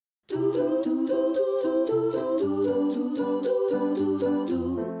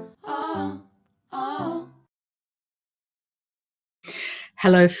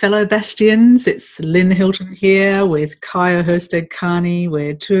Hello, fellow Bastions. It's Lynn Hilton here with Kaya Hersted-Carney.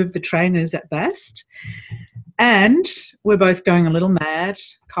 We're two of the trainers at BAST. And we're both going a little mad.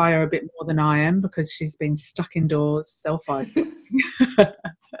 Kaya a bit more than I am because she's been stuck indoors, self-isolating.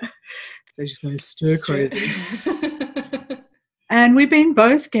 So she's going stir crazy. And we've been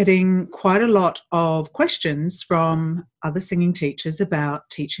both getting quite a lot of questions from other singing teachers about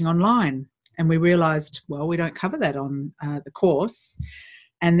teaching online. And we realised, well, we don't cover that on the course.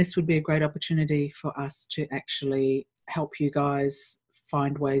 And this would be a great opportunity for us to actually help you guys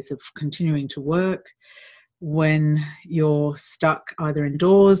find ways of continuing to work when you're stuck either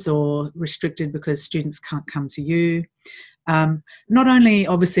indoors or restricted because students can't come to you. Not only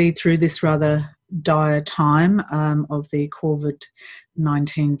obviously through this rather dire time of the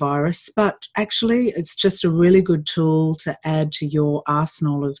COVID-19 virus, but actually it's just a really good tool to add to your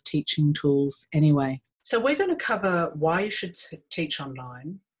arsenal of teaching tools anyway. So we're going to cover why you should teach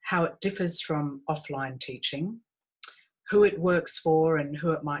online, how it differs from offline teaching, who it works for and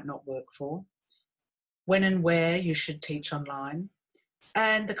who it might not work for, when and where you should teach online,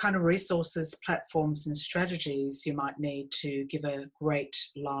 and the kind of resources, platforms and strategies you might need to give a great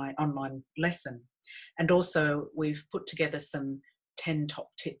online lesson. And also we've put together some 10 top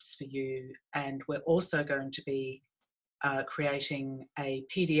tips for you, and we're also going to be creating a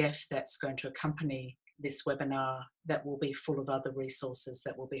PDF that's going to accompany this webinar that will be full of other resources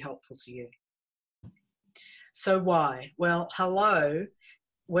that will be helpful to you. So why? Well, hello,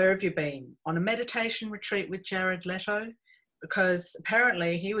 where have you been? On a meditation retreat with Jared Leto? Because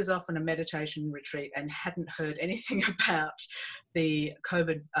apparently he was off on a meditation retreat and hadn't heard anything about the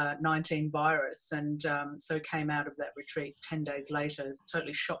COVID-19 virus, and so came out of that retreat 10 days later,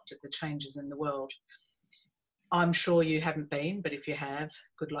 totally shocked at the changes in the world. I'm sure you haven't been, but if you have,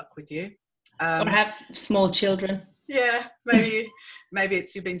 good luck with you. Or have small children. Yeah, maybe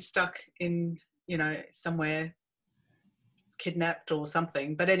it's you've been stuck in, somewhere, kidnapped or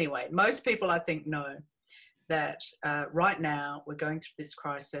something. But anyway, most people I think know that right now we're going through this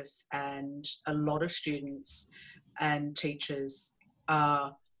crisis, and a lot of students and teachers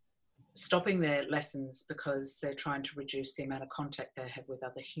are stopping their lessons because they're trying to reduce the amount of contact they have with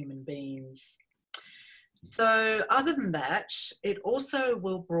other human beings. So other than that, it also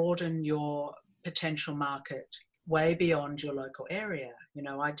will broaden your potential market way beyond your local area.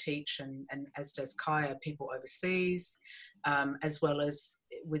 I teach, and as does Kaya, people overseas, as well as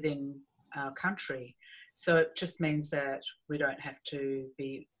within our country. So it just means that we don't have to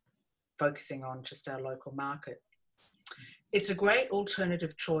be focusing on just our local market. It's a great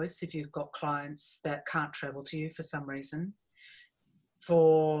alternative choice if you've got clients that can't travel to you for some reason.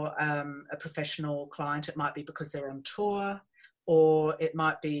 For a professional client, it might be because they're on tour, or it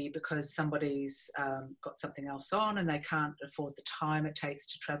might be because somebody's got something else on and they can't afford the time it takes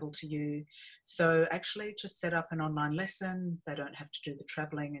to travel to you. So actually just set up an online lesson. They don't have to do the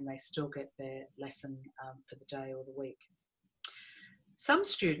traveling, and they still get their lesson for the day or the week. Some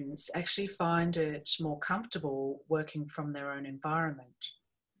students actually find it more comfortable working from their own environment.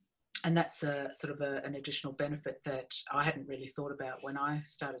 And that's a sort of an additional benefit that I hadn't really thought about when I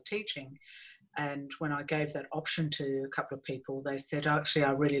started teaching. And when I gave that option to a couple of people, they said, actually,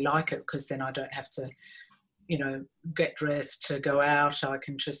 I really like it because then I don't have to, get dressed to go out. I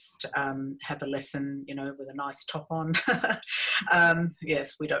can just have a lesson, with a nice top on.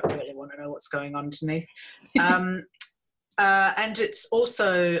 Yes, we don't really want to know what's going on underneath. And it's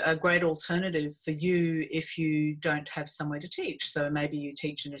also a great alternative for you if you don't have somewhere to teach. So maybe you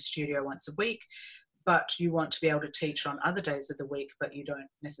teach in a studio once a week, but you want to be able to teach on other days of the week, but you don't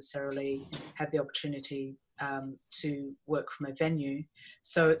necessarily have the opportunity to work from a venue.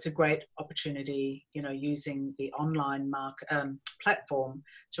 So it's a great opportunity, using the online platform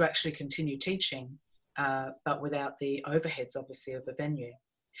to actually continue teaching, but without the overheads, obviously, of a venue.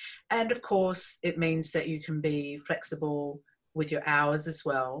 And of course, it means that you can be flexible with your hours as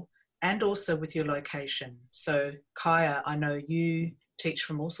well, and also with your location. So Kaya, I know you teach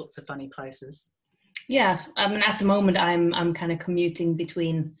from all sorts of funny places. Yeah, I mean, at the moment I'm kind of commuting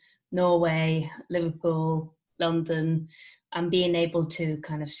between Norway, Liverpool, London, and being able to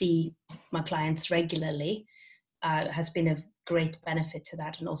kind of see my clients regularly has been a great benefit to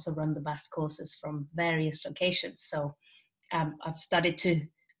that, and also run the BAST courses from various locations. So I've started to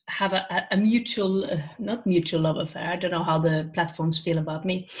have a mutual, not mutual love affair. I don't know how the platforms feel about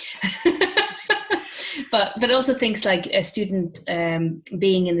me. but also things like a student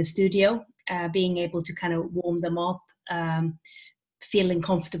being in the studio, being able to kind of warm them up, feeling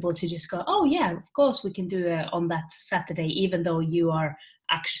comfortable to just go, oh yeah, of course we can do it on that Saturday, even though you are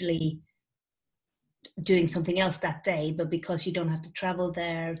actually doing something else that day. But because you don't have to travel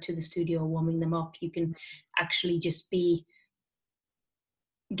there to the studio warming them up, you can actually just be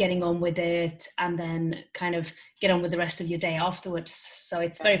getting on with it and then kind of get on with the rest of your day afterwards. So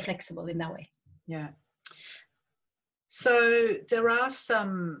it's very flexible in that way. Yeah. So there are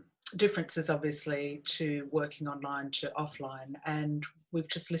some differences, obviously, to working online to offline, and we've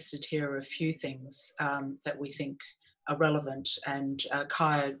just listed here a few things that we think are relevant. And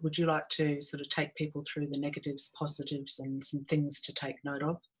Kaya, would you like to sort of take people through the negatives, positives, and some things to take note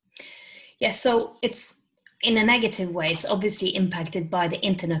of? Yeah, so it's, in a negative way, it's obviously impacted by the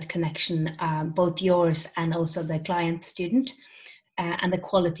internet connection, both yours and also the client student, and the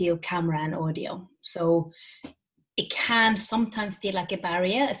quality of camera and audio. So it can sometimes feel like a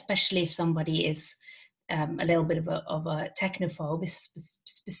barrier, especially if somebody is a little bit of a technophobe. It's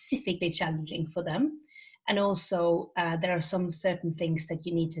specifically challenging for them. And also there are some certain things that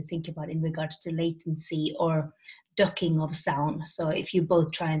you need to think about in regards to latency or ducking of sound. So if you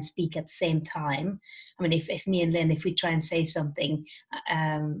both try and speak at the same time, I mean, if me and Lynn, if we try and say something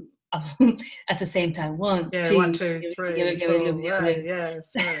at the same time, one, two, three,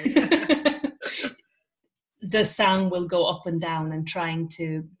 the sound will go up and down, and trying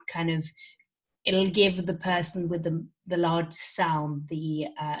to kind of, it'll give the person with the large sound the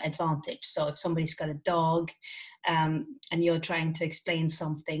advantage. So if somebody's got a dog and you're trying to explain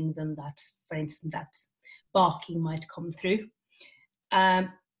something, then that, for instance, that barking might come through.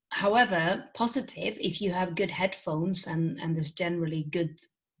 However, positive, if you have good headphones and there's generally good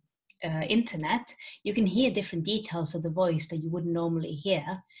internet, you can hear different details of the voice that you wouldn't normally hear,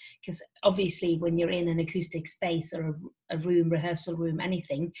 because obviously when you're in an acoustic space or a room, rehearsal room,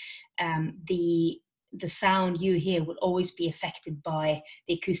 anything, the sound you hear will always be affected by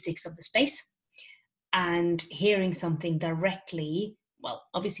the acoustics of the space. And hearing something directly, well,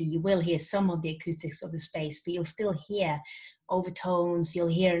 obviously you will hear some of the acoustics of the space, but you'll still hear overtones, you'll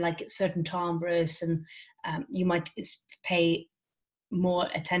hear like certain timbres, and you might pay more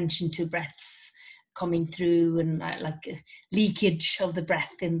attention to breaths coming through and like leakage of the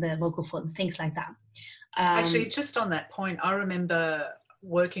breath in the vocal fold, things like that. Actually, just on that point, I remember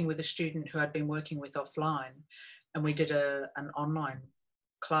working with a student who I'd been working with offline, and we did an online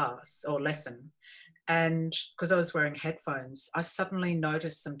class or lesson. And because I was wearing headphones, I suddenly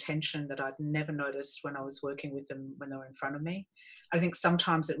noticed some tension that I'd never noticed when I was working with them when they were in front of me. I think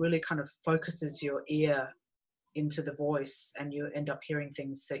sometimes it really kind of focuses your ear into the voice, and you end up hearing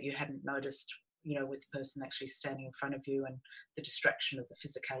things that you hadn't noticed, you know, with the person actually standing in front of you, and the distraction of the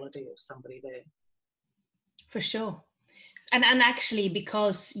physicality of somebody there. For sure. And actually,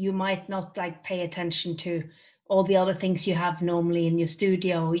 because you might not like pay attention to all the other things you have normally in your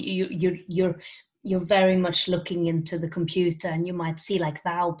studio, you're very much looking into the computer, and you might see like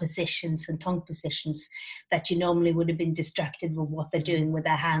vowel positions and tongue positions that you normally would have been distracted with what they're doing with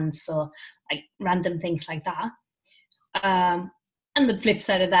their hands, or like random things like that. And the flip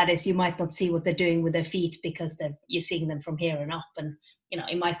side of that is you might not see what they're doing with their feet, because you're seeing them from here and up, and you know,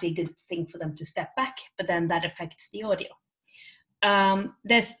 it might be a good thing for them to step back, but then that affects the audio.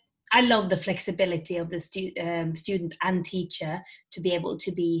 I love the flexibility of the student and teacher to be able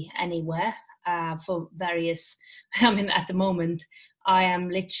to be anywhere for various, I mean, at the moment, I am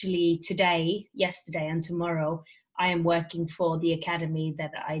literally today, yesterday and tomorrow, I am working for the academy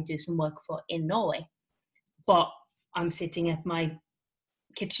that I do some work for in Norway. But I'm sitting at my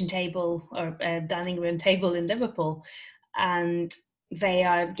kitchen table or dining room table in Liverpool, and they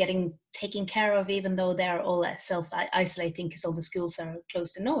are getting taken care of, even though they're all self-isolating because all the schools are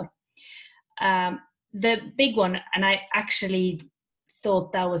closed in Norway. The big one, and I actually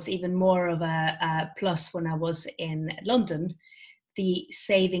thought that was even more of a plus when I was in London, the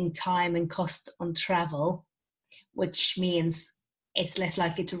saving time and cost on travel, which means it's less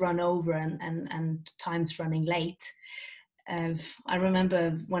likely to run over and time's running late. I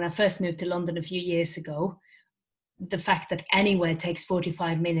remember when I first moved to London a few years ago, the fact that anywhere takes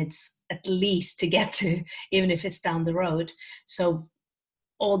 45 minutes at least to get to, even if it's down the road. So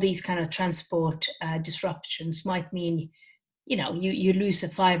all these kind of transport disruptions might mean, you know, you lose a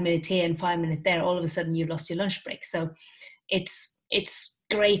 5 minute here and 5 minutes there, all of a sudden you lost your lunch break. So it's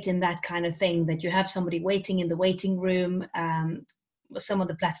great in that kind of thing, that you have somebody waiting in the waiting room. Some of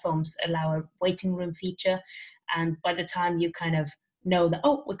the platforms allow a waiting room feature, and by the time you kind of know that,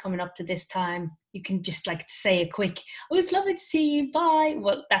 oh, we're coming up to this time, you can just like say a quick, oh, it's lovely to see you, bye.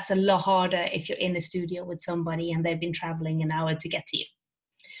 Well, that's a lot harder if you're in a studio with somebody and they've been traveling an hour to get to you.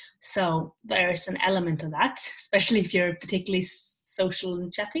 So there's an element of that, especially if you're particularly social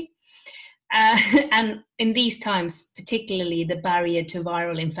and chatty. And in these times, particularly the barrier to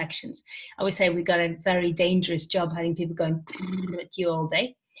viral infections, I would say we've got a very dangerous job having people going at you all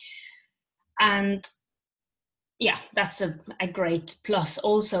day. And yeah, that's a great plus.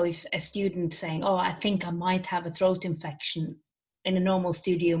 Also, if a student saying, oh, I think I might have a throat infection, in a normal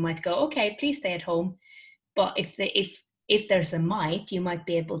studio might go, okay, please stay at home. But if there's a might, you might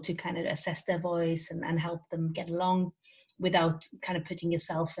be able to kind of assess their voice and help them get along without kind of putting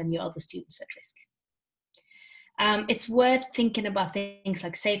yourself and your other students at risk. It's worth thinking about things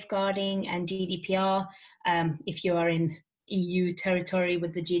like safeguarding and GDPR. If you are in EU territory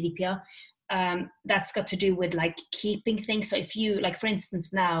with the GDPR, that's got to do with like keeping things. So if you, like for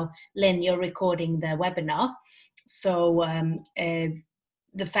instance now, Lynn, you're recording the webinar. So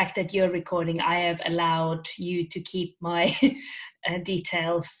the fact that you're recording, I have allowed you to keep my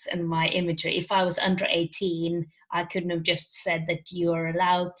details and my imagery. If I was under 18, I couldn't have just said that you are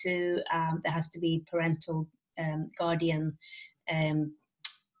allowed to. There has to be parental guardian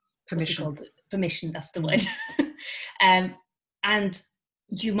permission. Permission, that's the word. And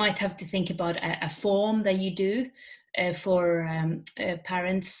you might have to think about a form that you do for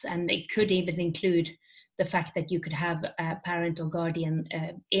parents, and it could even include the fact that you could have a parent or guardian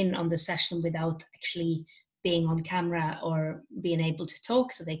in on the session without actually being on camera or being able to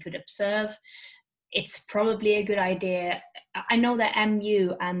talk, so they could observe. It's probably a good idea. I know that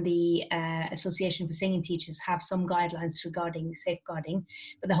MU and the Association for Singing Teachers have some guidelines regarding safeguarding,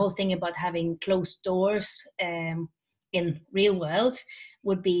 but the whole thing about having closed doors in real world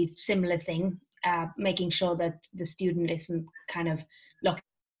would be similar thing, making sure that the student isn't kind of locked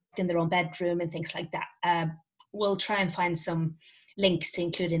in their own bedroom and things like that. We'll try and find some links to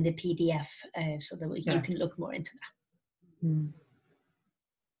include in the PDF so that you can look more into that.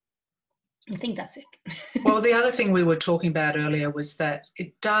 I think that's it. Well, the other thing we were talking about earlier was that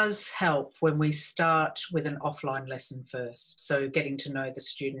it does help when we start with an offline lesson first. So getting to know the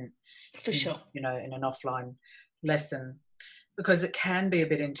student, for sure, in an offline lesson, because it can be a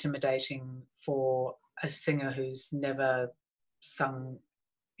bit intimidating for a singer who's never sung,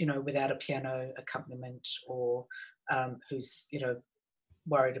 without a piano accompaniment, or who's,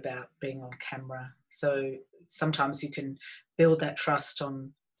 worried about being on camera. So sometimes you can build that trust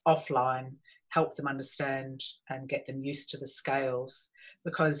on offline, help them understand and get them used to the scales,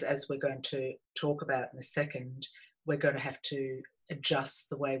 because as we're going to talk about in a second, we're going to have to adjust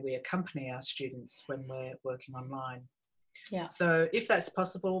the way we accompany our students when we're working online. Yeah. So if that's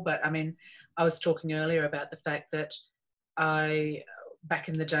possible, but I mean, I was talking earlier about the fact that I, back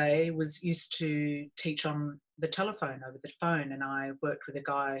in the day, was used to teach on the telephone, over the phone, and I worked with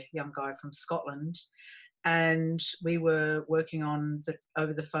a young guy from Scotland, and we were working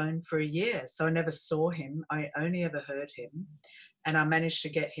over the phone for a year. So I never saw him, I only ever heard him, and I managed to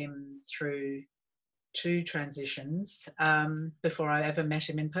get him through 2 transitions before I ever met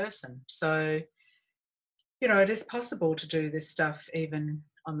him in person. So, it is possible to do this stuff even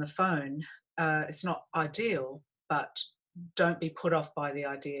on the phone. It's not ideal, but don't be put off by the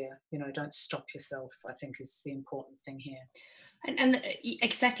idea. Don't stop yourself, I think, is the important thing here. And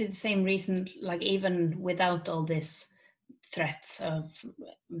exactly the same reason, like even without all this threats of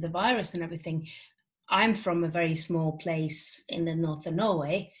the virus and everything, I'm from a very small place in the north of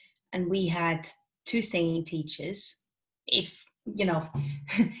Norway, and we had 2 singing teachers. If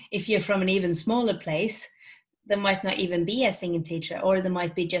if you're from an even smaller place, there might not even be a singing teacher, or there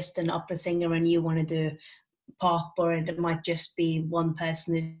might be just an opera singer and you want to do pop, or it might just be one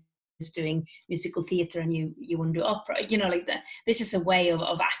person who's doing musical theatre and you want to do opera, like that. This is a way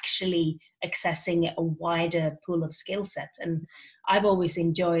of actually accessing a wider pool of skill sets. And I've always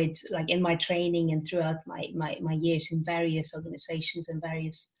enjoyed, like in my training and throughout my years in various organizations and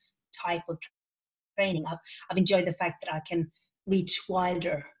various type of training, I've enjoyed the fact that I can reach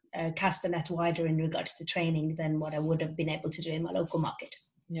wider, cast the net wider in regards to training than what I would have been able to do in my local market.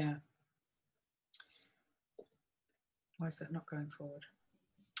 Yeah. Why is that not going forward?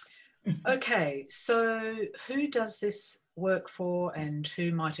 Okay, so who does this work for and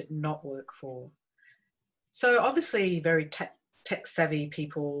who might it not work for? So obviously very tech-savvy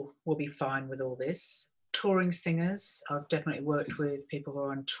people will be fine with all this. Touring singers, I've definitely worked with people who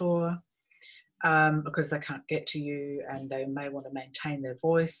are on tour because they can't get to you and they may want to maintain their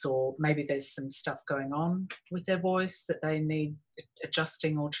voice, or maybe there's some stuff going on with their voice that they need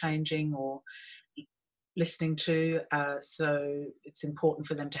adjusting or changing or listening to, so it's important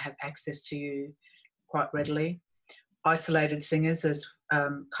for them to have access to you quite readily. Isolated singers, as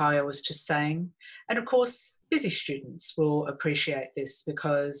Kaya was just saying, and of course busy students will appreciate this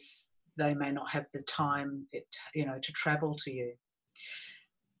because they may not have the time to travel to you.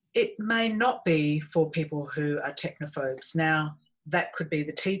 It may not be for people who are technophobes. Now, that could be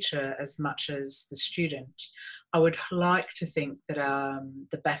the teacher as much as the student. I would like to think that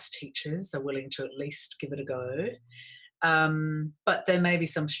the BAST teachers are willing to at least give it a go. But there may be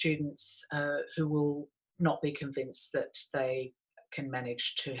some students who will not be convinced that they can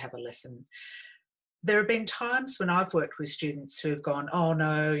manage to have a lesson. There have been times when I've worked with students who have gone, oh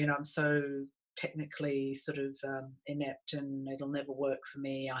no, I'm so technically sort of inept and it'll never work for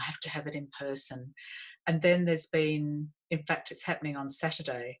me. I have to have it in person. And then there's been, in fact, it's happening on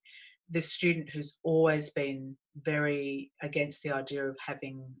Saturday, this student who's always been very against the idea of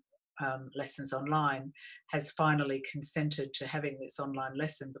having lessons online has finally consented to having this online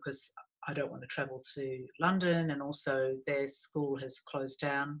lesson because I don't want to travel to London, and also their school has closed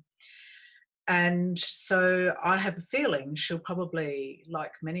down. And so I have a feeling she'll probably,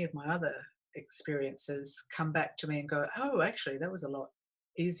 like many of my other experiences, come back to me and go, oh, actually, that was a lot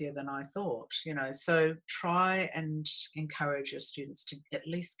easier than I thought, So try and encourage your students to at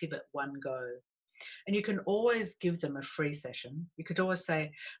least give it one go. And you can always give them a free session. You could always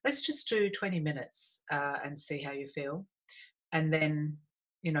say, let's just do 20 minutes and see how you feel. And then,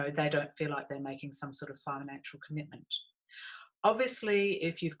 they don't feel like they're making some sort of financial commitment. Obviously,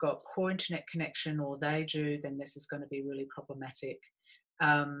 if you've got poor internet connection, or they do, then this is going to be really problematic.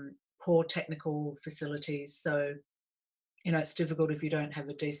 Poor technical facilities. So, it's difficult if you don't have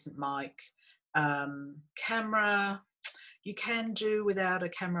a decent mic. Camera, you can do without a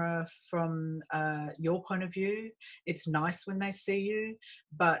camera from your point of view. It's nice when they see you,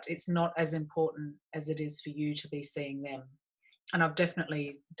 but it's not as important as it is for you to be seeing them. And I've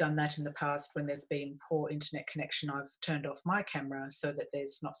definitely done that in the past. When there's been poor internet connection, I've turned off my camera so that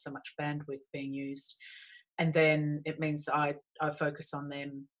there's not so much bandwidth being used. And then it means I focus on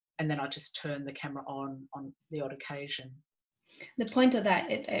them, and then I just turn the camera on the odd occasion. The point of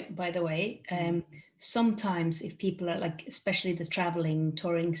that, by the way, sometimes if people are like, especially the traveling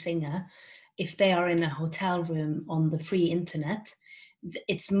touring singer, if they are in a hotel room on the free internet,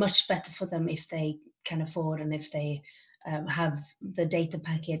 it's much better for them if they can afford and if they have the data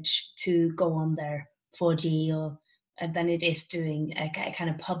package to go on their 4G or than it is doing a kind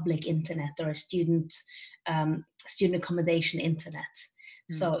of public internet or a student accommodation internet.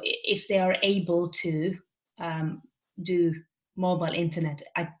 So if they are able to do mobile internet,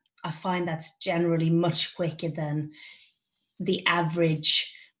 I find that's generally much quicker than the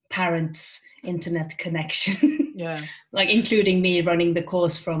average parent's internet connection. Yeah. Like including me running the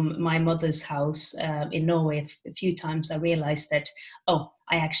course from my mother's house in Norway a few times, I realized that,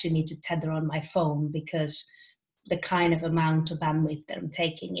 I actually need to tether on my phone because the kind of amount of bandwidth that I'm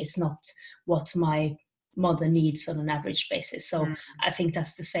taking is not what my mother needs on an average basis. So I think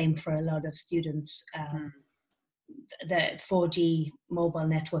that's the same for a lot of students. The 4G mobile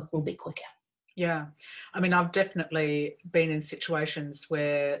network will be quicker. Yeah. I mean, I've definitely been in situations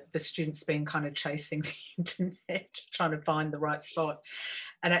where the student's been kind of chasing the internet, trying to find the right spot.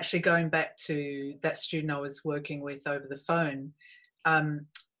 And actually going back to that student I was working with over the phone,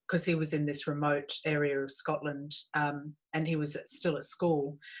 because he was in this remote area of Scotland, and he was still at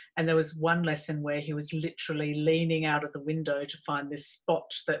school. And there was one lesson where he was literally leaning out of the window to find this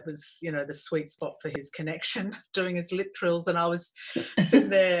spot that was, the sweet spot for his connection, doing his lip trills. And I was sitting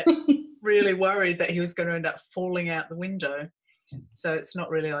there really worried that he was going to end up falling out the window. So it's not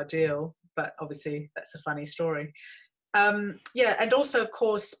really ideal, but obviously that's a funny story. And also, of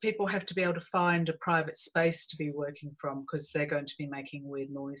course, people have to be able to find a private space to be working from, because they're going to be making weird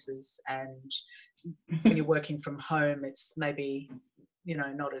noises. And when you're working from home, it's maybe,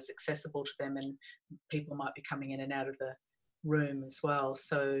 not as accessible to them, and people might be coming in and out of the room as well.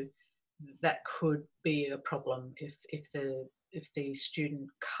 So that could be a problem if the student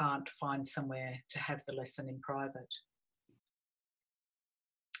can't find somewhere to have the lesson in private.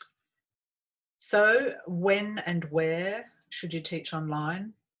 So when and where should you teach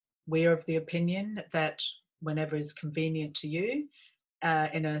online? We're of the opinion that whenever is convenient to you,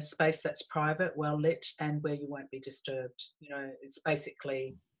 in a space that's private, well lit, and where you won't be disturbed. It's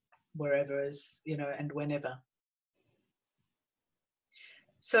basically wherever is, and whenever.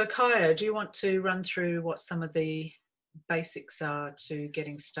 So Kaya, do you want to run through what some of the basics are to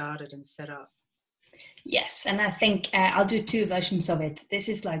getting started and set up? Yes, and I think I'll do two versions of it. This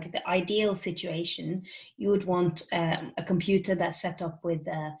is like the ideal situation. You would want a computer that's set up with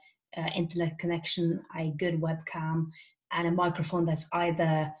internet connection, a good webcam, and a microphone that's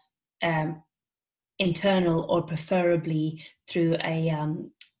either internal or preferably through a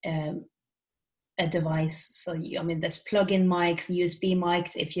device. So there's plug-in mics, USB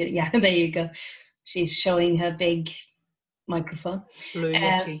mics. There you go. She's showing her big microphone. Blue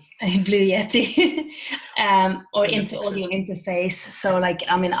Yeti. Blue Yeti. Or into audio interface. So like,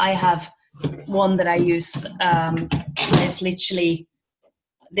 I mean, I have one that I use. It's literally,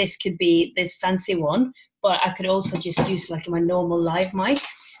 this could be this fancy one, but I could also just use like my normal live mic,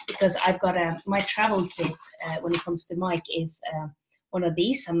 because I've got my travel kit when it comes to mic is one of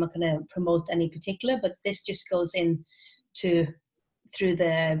these. I'm not going to promote any particular, but this just goes in through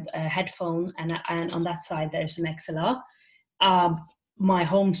the headphone, and on that side there's an XLR. My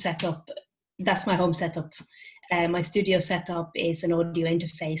home setup, that's my home setup. My studio setup is an audio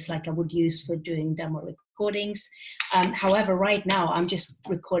interface like I would use for doing demo recordings. However, right now I'm just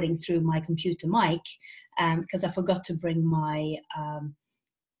recording through my computer mic, because I forgot to bring my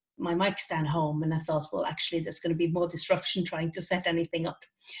my mic stand home, and I thought, well, actually there's going to be more disruption trying to set anything up.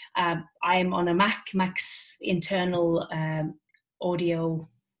 I'm on a Mac's internal audio,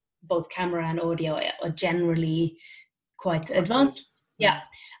 both camera and audio are generally quite advanced. Yeah.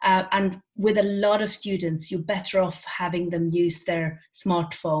 And with a lot of students, you're better off having them use their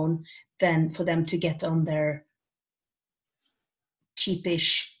smartphone than for them to get on their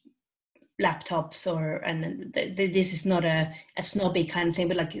cheapish laptops, and this is not a snobby kind of thing,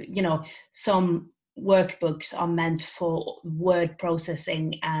 but like, you know, some workbooks are meant for word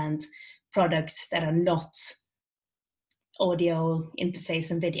processing and products that are not audio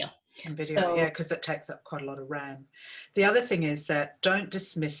interface and video. So, yeah, because that takes up quite a lot of RAM. The other thing is that don't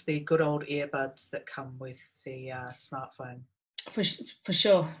dismiss the good old earbuds that come with the smartphone. For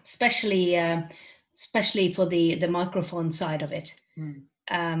sure, especially for the microphone side of it.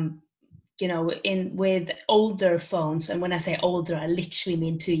 You know, with older phones, and when I say older, I literally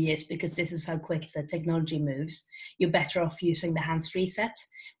mean 2 years, because this is how quick the technology moves. You're better off using the hands-free set,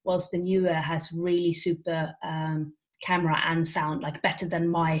 whilst the newer has really super camera and sound, like better than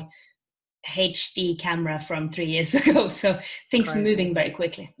my HD camera from 3 years ago. So things are moving very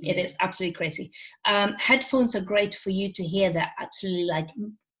quickly. It is absolutely crazy. Headphones are great for you to hear that absolutely like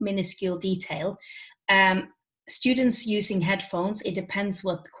minuscule detail. Students using headphones, it depends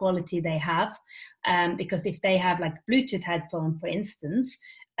what quality they have, because if they have like Bluetooth headphone, for instance,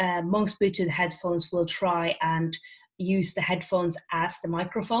 most Bluetooth headphones will try and use the headphones as the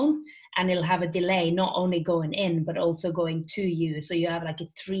microphone, and it'll have a delay not only going in but also going to you. So you have like a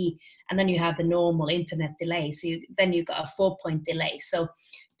 3, and then you have the normal internet delay, so then you've got a 4-point delay. So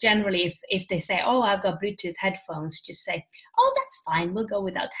generally, if they say, oh, I've got Bluetooth headphones, just say, oh, that's fine, we'll go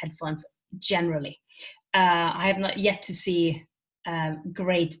without headphones. Generally, I have not yet to see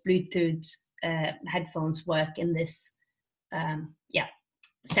great Bluetooth headphones work in this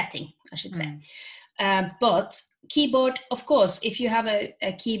setting, I should say. But keyboard, of course, if you have a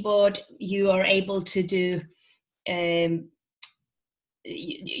keyboard, you are able to do, you're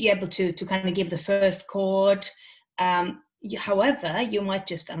able to kind of give the first chord. However, you might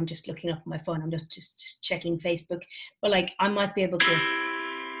just, I'm just looking up on my phone, I'm just checking Facebook, but like I might be able to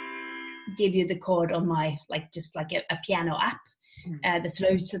give you the chord on my, like just like a piano app. There's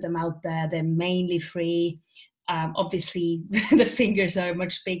loads of them out there. They're mainly free. Obviously, the fingers are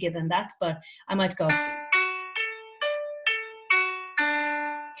much bigger than that, but I might go.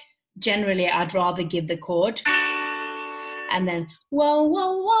 Generally, I'd rather give the chord and then whoa,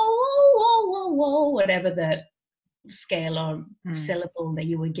 whoa, whoa, whoa, whoa, whoa, whoa, whatever the scale or syllable that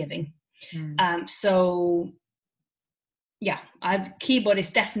you were giving. So yeah, keyboard is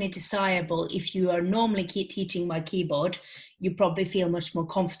definitely desirable. If you are normally teaching by keyboard, you probably feel much more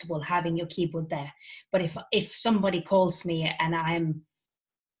comfortable having your keyboard there. But if somebody calls me and I'm,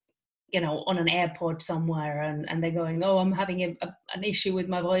 you know, on an airport somewhere and they're going, oh, I'm having an issue with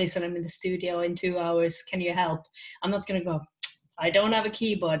my voice and I'm in the studio in 2 hours, can you help? I'm not going to go, I don't have a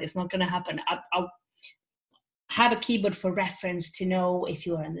keyboard. It's not going to happen. I'll have a keyboard for reference to know if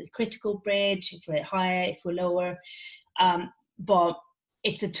you are in the critical bridge, if we're higher, if we're lower. But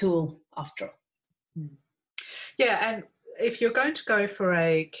it's a tool after all. Yeah, and if you're going to go for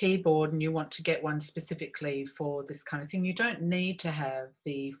a keyboard and you want to get one specifically for this kind of thing, you don't need to have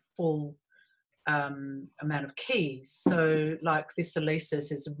the full amount of keys. So like this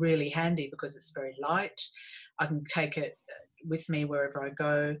Alesis is really handy because it's very light. I can take it with me wherever I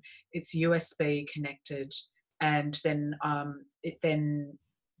go. It's USB connected, and then it then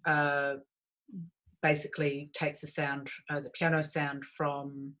basically takes the sound, the piano sound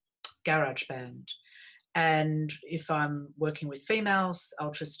from GarageBand. And if I'm working with females,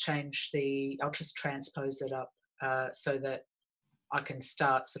 I'll just transpose it up so that I can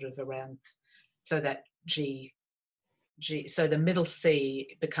start sort of around, so that G, so the middle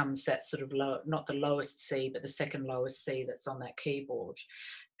C becomes that sort of low, not the lowest C, but the second lowest C that's on that keyboard.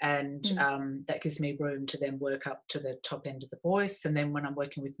 And that gives me room to then work up to the top end of the voice. And then when I'm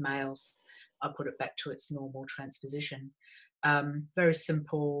working with males, I put it back to its normal transposition. Very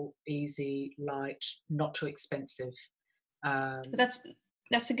simple, easy, light, not too expensive.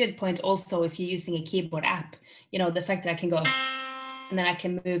 That's a good point. Also, if you're using a keyboard app, the fact that I can go and then I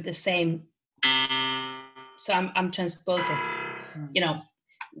can move the same. So I'm transposing.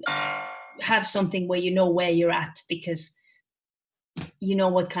 Have something where you know where you're at, because you know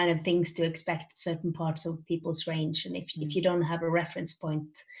what kind of things to expect certain parts of people's range, and if you don't have a reference point,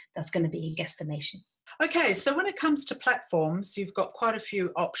 that's going to be a guesstimation. Okay, so when it comes to platforms, you've got quite a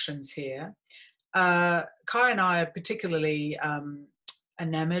few options here. Kai and I are particularly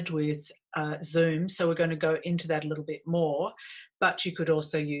enamored with Zoom, so we're going to go into that a little bit more, but you could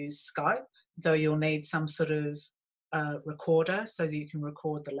also use Skype, though you'll need some sort of recorder so that you can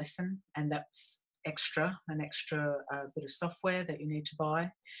record the lesson, and that's an extra bit of software that you need to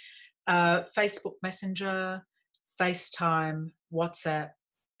buy. Facebook Messenger, FaceTime, WhatsApp,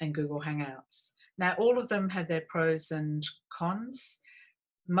 and Google Hangouts. Now, all of them have their pros and cons.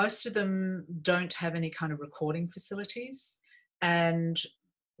 Most of them don't have any kind of recording facilities. And,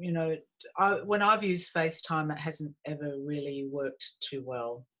 when I've used FaceTime, it hasn't ever really worked too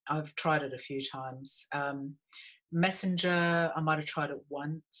well. I've tried it a few times. Messenger, I might have tried it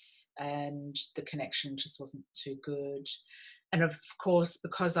once and the connection just wasn't too good. And of course,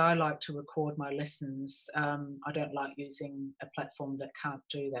 because I like to record my lessons, I don't like using a platform that can't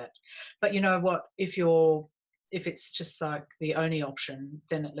do that. But you know what, if it's just like the only option,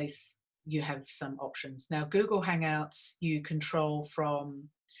 then at least you have some options. Now, Google Hangouts, you control from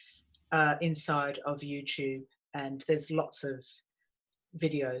inside of YouTube, and there's lots of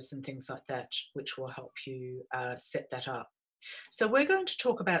videos and things like that which will help you set that up. So we're going to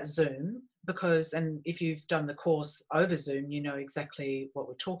talk about Zoom because, and if you've done the course over Zoom, you know exactly what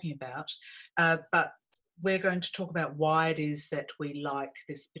we're talking about, but we're going to talk about why it is that we like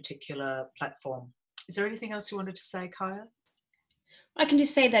this particular platform. Is there anything else you wanted to say, Kaya? I can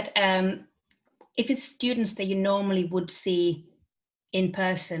just say that if it's students that you normally would see in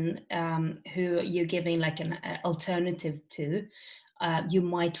person, who you're giving like an alternative to, you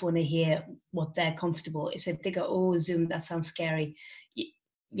might want to hear what they're comfortable. So if they go, oh, Zoom, that sounds scary,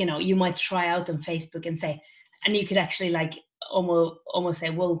 you might try out on Facebook and say, and you could actually like almost say,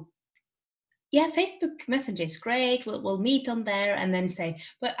 well, yeah, Facebook Messenger is great. We'll meet on there, and then say,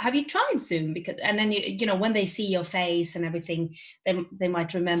 but have you tried Zoom? And then when they see your face and everything, they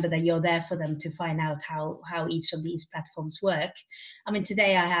might remember that you're there for them to find out how each of these platforms work. I mean,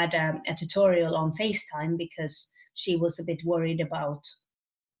 today I had a tutorial on FaceTime because she was a bit worried about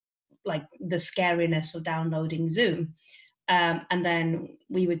like the scariness of downloading Zoom. And then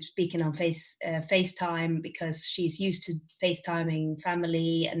we were speaking on FaceTime because she's used to FaceTiming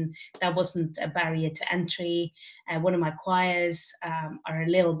family, and that wasn't a barrier to entry. One of my choirs are a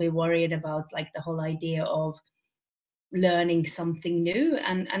little bit worried about like the whole idea of learning something new.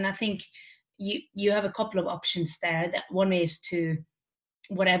 And I think you have a couple of options there. That one is to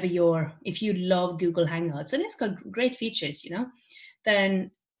if you love Google Hangouts, and it's got great features,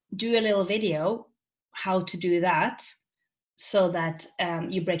 then do a little video how to do that, so that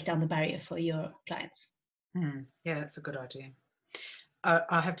you break down the barrier for your clients. Yeah, that's a good idea.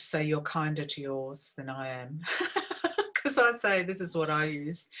 I have to say you're kinder to yours than I am, because I say this is what I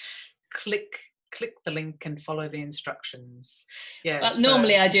use. Click the link and follow the instructions. Yeah. Well,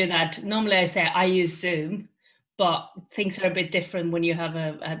 normally I do that. Normally I say I use Zoom, but things are a bit different when you have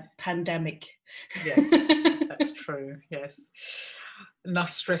a pandemic. Yes, that's true. Yes. Enough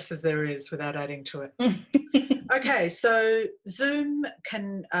stress as there is without adding to it. Okay, so Zoom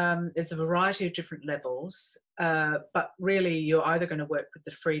there's a variety of different levels, but really you're either going to work with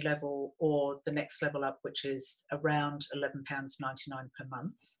the free level or the next level up, which is around £11.99 per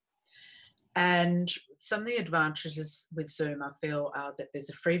month. And some of the advantages with Zoom, I feel, are that there's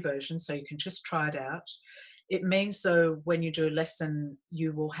a free version, so you can just try it out. It means, though, when you do a lesson,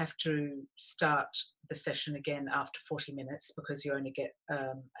 you will have to start the session again after 40 minutes because you only get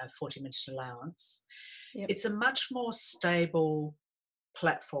a 40-minute allowance. Yep. It's a much more stable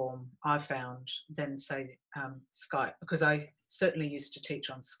platform, I found, than, say, Skype, because I certainly used to teach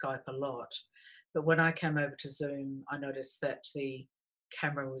on Skype a lot. But when I came over to Zoom, I noticed that the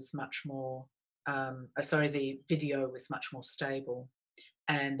camera was much more, the video was much more stable,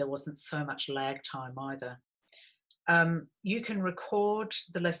 and there wasn't so much lag time either. You can record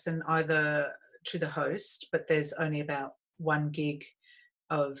the lesson either to the host, but there's only about 1 gig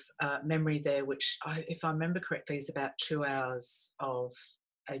of memory there, which, if I remember correctly, is about 2 hours of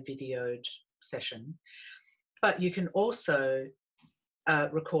a videoed session. But you can also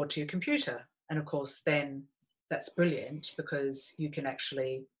record to your computer. And of course, then that's brilliant because you can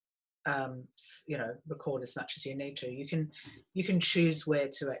actually, record as much as you need to. You can choose where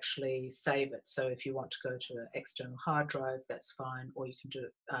to actually save it. So if you want to go to an external hard drive, that's fine, or you can do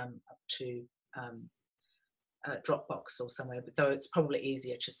it up to Dropbox or somewhere. But though it's probably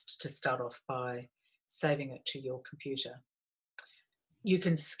easier just to start off by saving it to your computer. You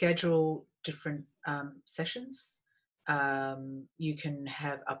can schedule different sessions. You can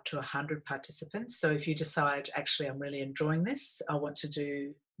have up to 100 participants. So if you decide, actually, I'm really enjoying this, I want to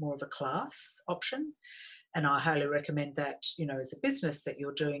do more of a class option. And I highly recommend that, as a business, that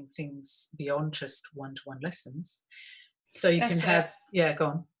you're doing things beyond just one-to-one lessons. So you can have, go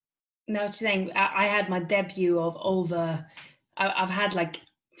on. No, saying I had my debut of over, I've had like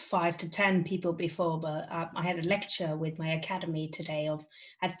 5 to 10 people before, but I had a lecture with my academy today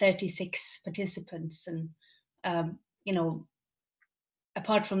had 36 participants, and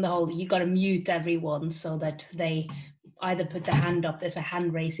apart from the whole, you got to mute everyone so that they either put their hand up, there's a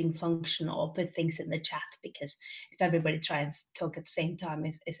hand raising function, or put things in the chat, because if everybody tries to talk at the same time,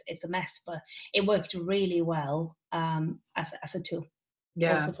 it's a mess. But it worked really well as a tool,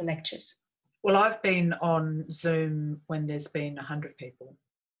 also for lectures. Well, I've been on Zoom when there's been 100 people.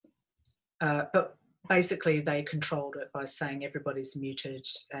 But basically they controlled it by saying everybody's muted,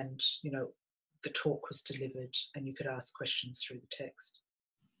 and, the talk was delivered and you could ask questions through the text.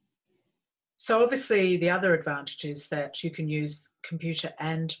 So obviously the other advantage is that you can use computer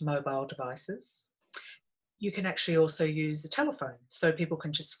and mobile devices. You can actually also use a telephone, so people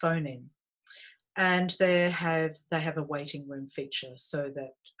can just phone in. And they have a waiting room feature, so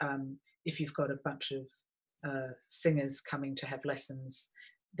that if you've got a bunch of singers coming to have lessons,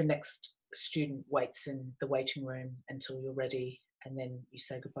 the next student waits in the waiting room until you're ready, and then you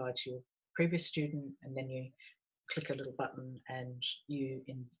say goodbye to your previous student, and then you click a little button and you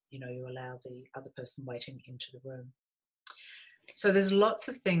allow the other person waiting into the room. So there's lots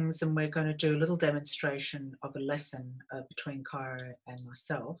of things, and we're going to do a little demonstration of a lesson between Kyra and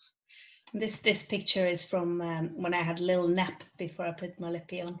myself. This picture is from when I had a little nap before I put my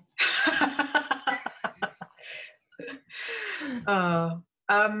lippy on.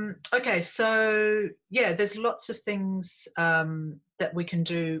 Okay, so there's lots of things that we can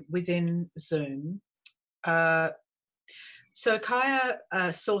do within Zoom. So Kaya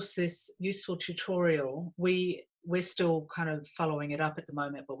sourced this useful tutorial. We're still kind of following it up at the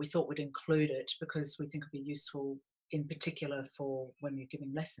moment, but we thought we'd include it because we think it'd be useful, in particular for when you're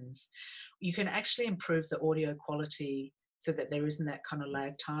giving lessons. You can actually improve the audio quality so that there isn't that kind of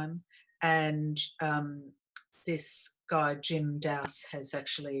lag time. And this guy, Jim Dowse, has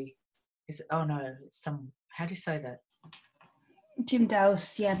actually, how do you say that? Jim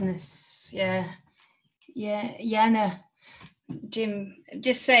Dowse, Janus, Jana. Jim,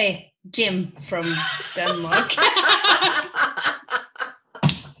 just say Jim from Denmark.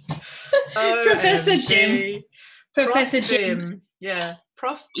 Professor Jim. Professor Jim. Yeah,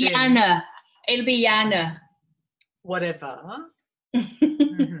 Prof Jim. Jana. It'll be Jana. Whatever.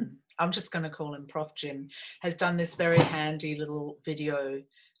 Mm-hmm. I'm just going to call him Prof Jim. Has done this very handy little video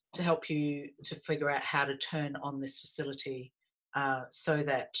to help you to figure out how to turn on this facility so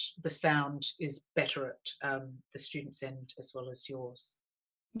that the sound is better at the student's end as well as yours.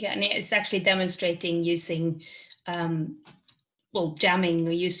 Yeah, and it's actually demonstrating using, jamming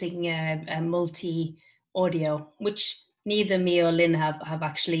or using a multi-audio, which neither me or Lynn have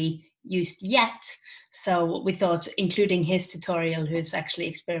actually used yet. So we thought including his tutorial, who's actually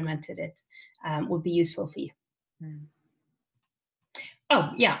experimented it, would be useful for you. Mm.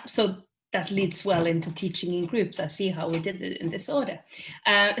 Oh, yeah. So that leads well into teaching in groups. I see how we did it in this order.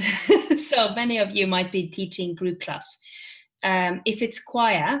 So many of you might be teaching group class. If it's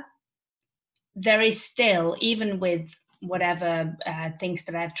choir, there is still, even with whatever things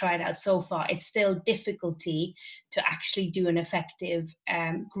that I've tried out so far, it's still difficulty to actually do an effective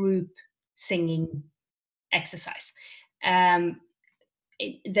group singing exercise.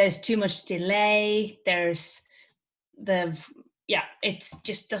 There's too much delay. It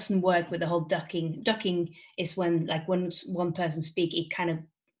just doesn't work with the whole ducking. Ducking is when one person speaks, it kind of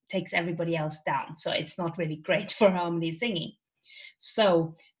takes everybody else down. So it's not really great for harmony singing.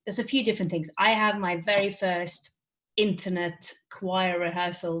 So there's a few different things. I have my very first internet choir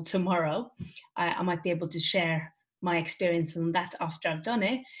rehearsal tomorrow. I might be able to share my experience on that after I've done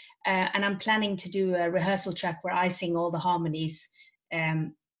it. And I'm planning to do a rehearsal track where I sing all the harmonies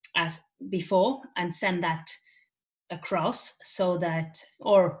as before and send that across, so that,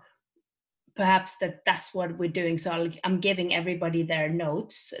 or perhaps that's what we're doing. So I'm giving everybody their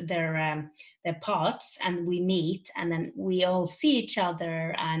notes, their parts, and we meet, and then we all see each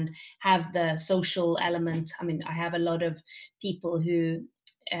other and have the social element. I mean, I have a lot of people who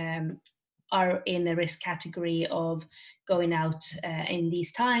are in a risk category of going out in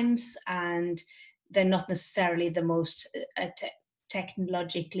these times, and they're not necessarily the most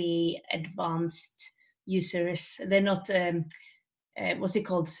technologically advanced users. They're not what's it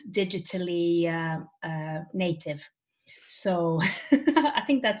called, digitally native. So I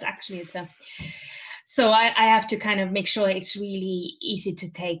think that's actually a term. So I have to kind of make sure it's really easy to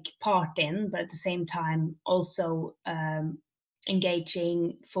take part in, but at the same time also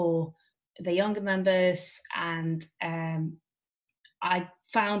engaging for the younger members. And I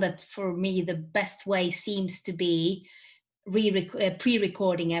found that for me the best way seems to be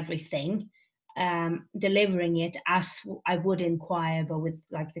pre-recording everything, delivering it as I would in choir, but with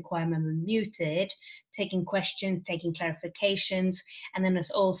like the choir member muted, taking questions, taking clarifications, and then us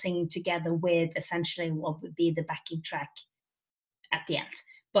all singing together with essentially what would be the backing track at the end.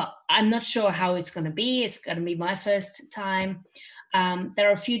 But I'm not sure how it's going to be. It's going to be my first time. There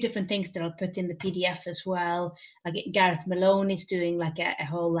are a few different things that I'll put in the PDF as well. Like Gareth Malone is doing like a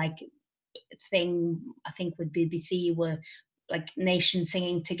whole like thing, I think with BBC, where like nations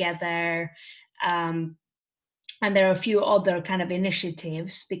singing together. And there are a few other kind of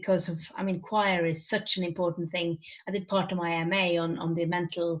initiatives because of, I mean, choir is such an important thing. I did part of my MA on the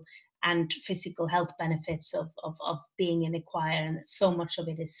mental and physical health benefits of being in a choir, and so much of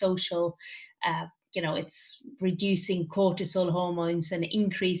it is social. You know, it's reducing cortisol hormones and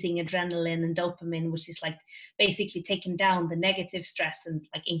increasing adrenaline and dopamine, which is like basically taking down the negative stress and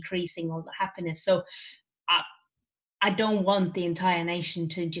like increasing all the happiness. So I don't want the entire nation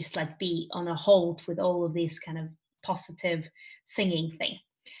to just like be on a halt with all of these kind of positive singing thing.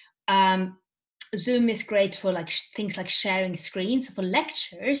 Zoom is great for like things like sharing screens. For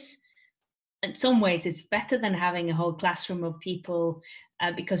lectures, in some ways it's better than having a whole classroom of people,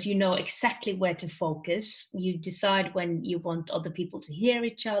 because you know exactly where to focus. You decide when you want other people to hear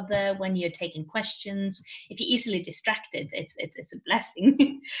each other, when you're taking questions. If you're easily distracted, it's a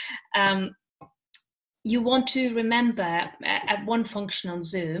blessing. You want to remember at one function on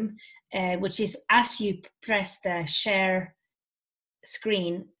Zoom, which is as you press the share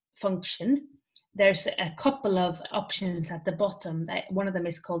screen function, there's a couple of options at the bottom. One of them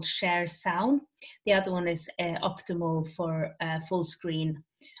is called share sound. The other one is optimal for full screen.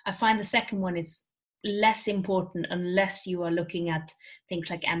 I find the second one is less important unless you are looking at things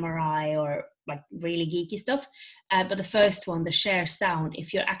like MRI or like really geeky stuff. But the first one, the share sound,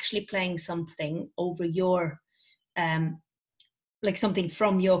 if you're actually playing something over your like something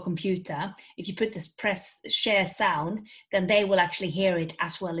from your computer, if you put this press share sound, then they will actually hear it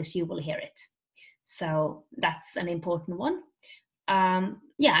as well as you will hear it. So that's an important one. Yeah,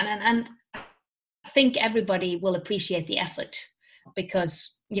 and I think everybody will appreciate the effort,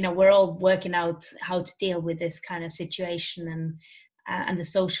 because you know we're all working out how to deal with this kind of situation, and the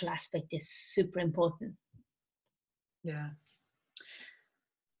social aspect is super important. Yeah.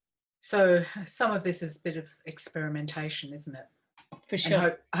 So some of this is a bit of experimentation, isn't it? For sure.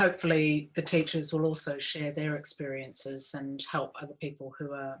 And hopefully the teachers will also share their experiences and help other people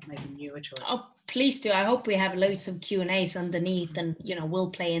who are maybe newer to it. Oh, please do. I hope we have loads of Q&As underneath, and you know we'll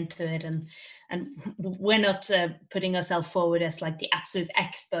play into it, and we're not putting ourselves forward as like the absolute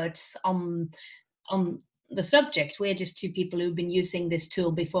experts on the subject. We're just two people who've been using this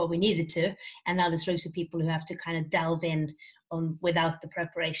tool before we needed to, and now there's loads of people who have to kind of delve in on without the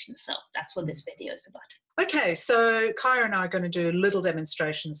preparation. So that's what this video is about. Okay, so Kaya and I are going to do a little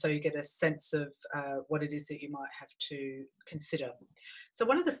demonstration so you get a sense of what it is that you might have to consider. So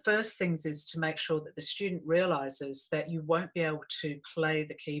one of the first things is to make sure that the student realises that you won't be able to play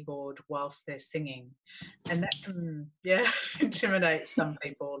the keyboard whilst they're singing. And that can, yeah, intimidate some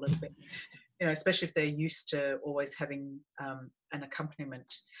people a little bit, you know, especially if they're used to always having an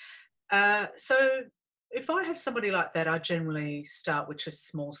accompaniment. So if I have somebody like that, I generally start with just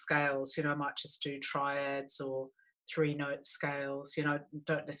small scales. You know, I might just do triads or 3-note scales. You know,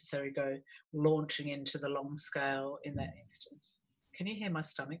 don't necessarily go launching into the long scale in that instance. Can you hear my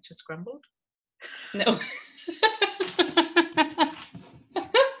stomach just grumbled? No.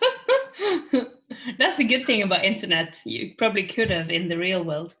 That's the good thing about internet. You probably could have in the real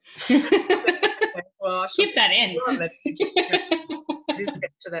world. Well, keep that in. It is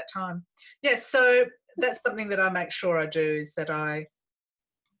get to that time. Yes, so that's something that I make sure I do, is that I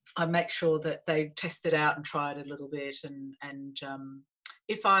make sure that they test it out and try it a little bit, and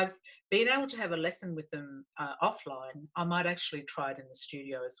if I've been able to have a lesson with them offline, I might actually try it in the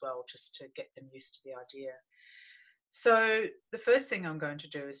studio as well, just to get them used to the idea. So the first thing I'm going to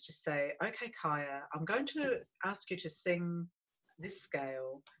do is to say, okay, Kaya, I'm going to ask you to sing this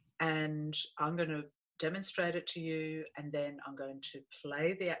scale, and I'm going to demonstrate it to you, and then I'm going to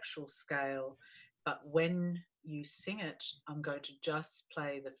play the actual scale. But when you sing it, I'm going to just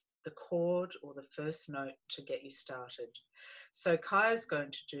play the chord or the first note to get you started. So Kaya's going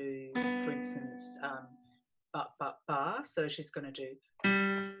to do, for instance, ba ba ba. So she's going to do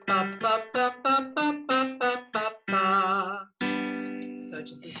ba ba ba ba ba ba ba ba ba. So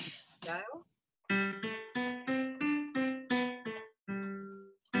just listen to the scale.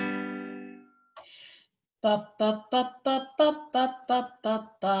 Ba ba ba ba ba ba ba ba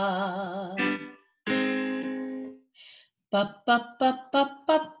ba. Ba ba ba ba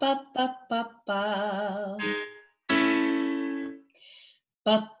ba ba ba ba ba.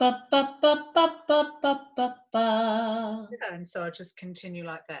 Ba ba ba ba ba ba ba ba ba. Yeah, and so I just continue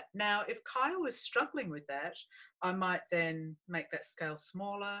like that. Now, if Kaya was struggling with that, I might then make that scale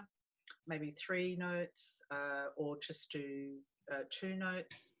smaller, maybe 3 notes, or just do 2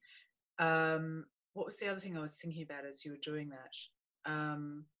 notes. What was the other thing I was thinking about as you were doing that?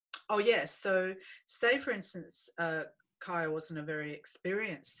 Oh, yes. So, say for instance, Kaya wasn't a very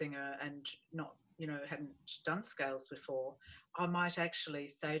experienced singer and not, hadn't done scales before. I might actually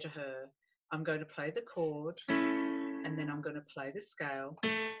say to her, I'm going to play the chord, and then I'm going to play the scale.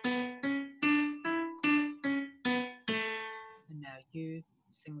 And now you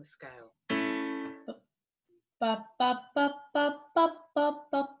sing the scale. Ba ba ba ba ba ba ba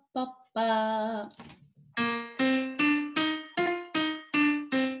ba ba.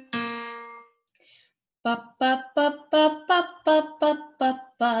 Ba ba ba ba ba ba ba ba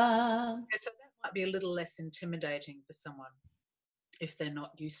ba. Okay, so that might be a little less intimidating for someone if they're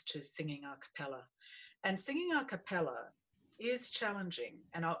not used to singing a cappella. And singing a cappella is challenging.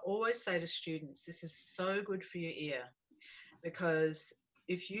 And I always say to students, this is so good for your ear, because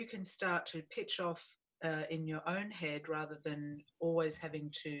if you can start to pitch off in your own head rather than always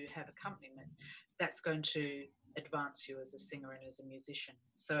having to have accompaniment, that's going to advance you as a singer and as a musician.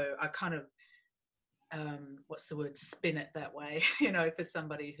 So I kind of spin it that way, for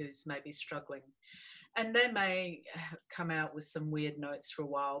somebody who's maybe struggling. And they may come out with some weird notes for a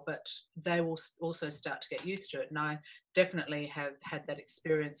while, but they will also start to get used to it. And I definitely have had that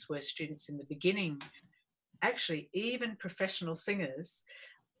experience where students in the beginning, actually even professional singers,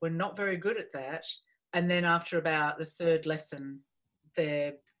 were not very good at that. And then after about the 3rd lesson,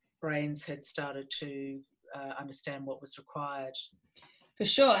 their brains had started to understand what was required. For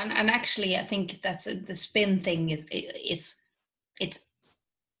sure, and actually, I think that's the spin thing. It's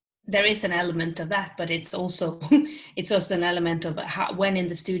there is an element of that, but it's also an element of how, when in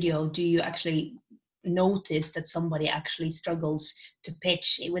the studio, do you actually notice that somebody actually struggles to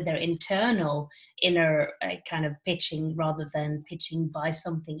pitch with their internal inner kind of pitching rather than pitching by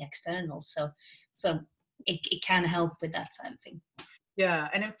something external. So it can help with that side of thing. Yeah,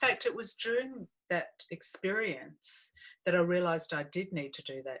 and in fact, it was during that experience that I realised I did need to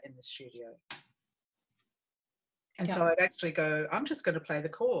do that in the studio. And so I'd actually go, I'm just going to play the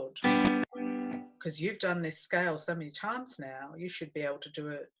chord, because you've done this scale so many times now, you should be able to do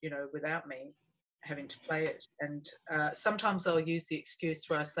it, without me having to play it. And sometimes I'll use the excuse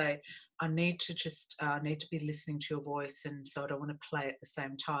where I say, I need to be listening to your voice, and so I don't want to play at the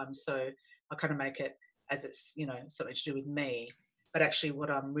same time. So I kind of make it as it's, something to do with me. But actually what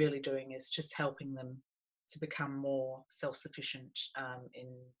I'm really doing is just helping them to become more self-sufficient in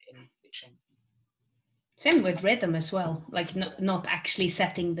pitching. Same with rhythm as well, like not actually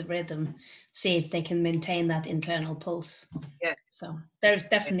setting the rhythm, see if they can maintain that internal pulse. Yeah. So there's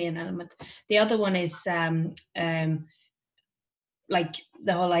definitely an element. The other one is like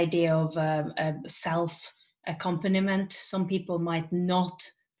the whole idea of self accompaniment. Some people might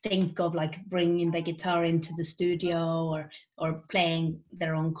not think of like bringing the guitar into the studio or playing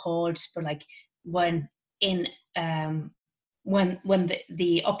their own chords, but like when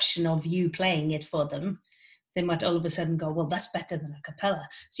the option of you playing it for them, they might all of a sudden go, well, that's better than a cappella.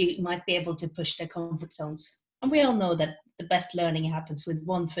 So you might be able to push their comfort zones. And we all know that the best learning happens with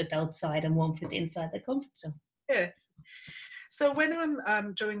 1 foot outside and 1 foot inside the comfort zone. Yes. So when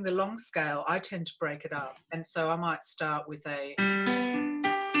I'm doing the long scale, I tend to break it up. And so I might start with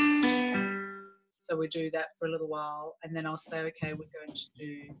so we do that for a little while, and then I'll say, okay, we're going to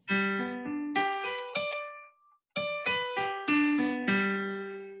do,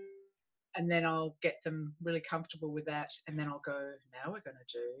 and then I'll get them really comfortable with that, and then I'll go, now we're going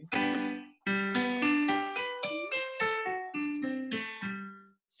to do.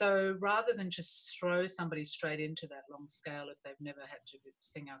 So rather than just throw somebody straight into that long scale if they've never had to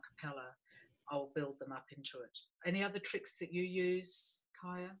sing a cappella, I'll build them up into it. Any other tricks that you use,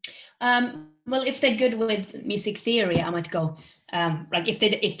 Kaya? Well, if they're good with music theory, I might go, like if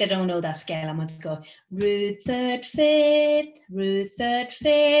they don't know that scale, I might go root third fifth,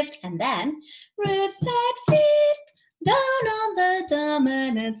 and then root third fifth, down on the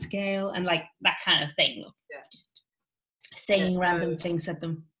dominant scale, and like that kind of thing. Yeah. Just saying random things at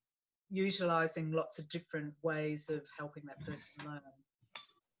them. Utilising lots of different ways of helping that person learn.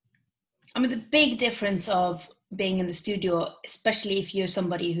 I mean, the big difference of being in the studio, especially if you're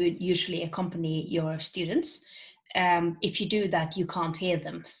somebody who usually accompany your students, if you do that, you can't hear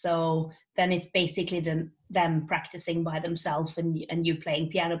them. So then it's basically them practicing by themselves and you playing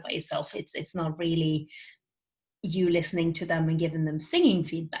piano by yourself. It's not really you listening to them and giving them singing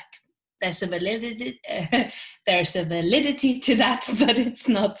feedback. There's a validity to that, but it's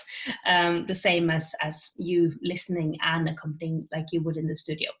not the same as you listening and accompanying like you would in the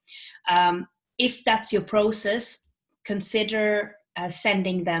studio. If that's your process, consider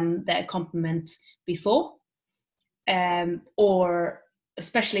sending them the accompaniment before, or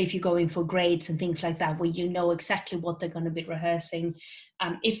especially if you're going for grades and things like that, where you know exactly what they're going to be rehearsing.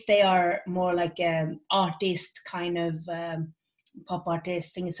 If they are more like an artist kind of pop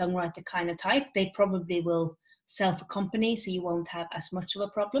artist, singer-songwriter kind of type, they probably will self-accompany, so you won't have as much of a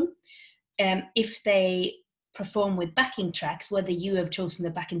problem. If they perform with backing tracks, whether you have chosen the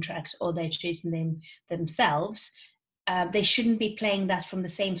backing tracks or they're choosing them themselves, they shouldn't be playing that from the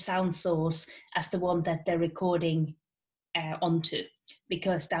same sound source as the one that they're recording onto,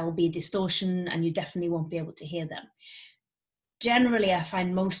 because that will be distortion and you definitely won't be able to hear them. Generally, I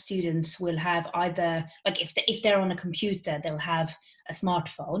find most students will have either, like if they're on a computer, they'll have a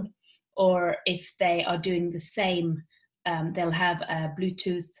smartphone, or if they are doing the same, they'll have a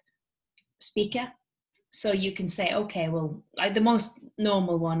Bluetooth speaker. So you can say, okay, well, like the most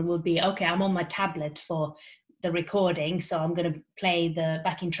normal one will be, okay, I'm on my tablet for the recording, so I'm going to play the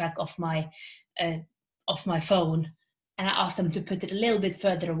backing track off my phone. And I ask them to put it a little bit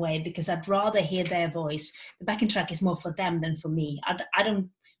further away because I'd rather hear their voice. The backing track is more for them than for me. I don't,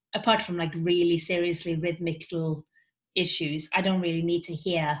 apart from like really seriously rhythmical issues, I don't really need to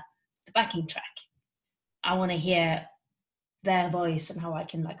hear the backing track. I want to hear their voice and how I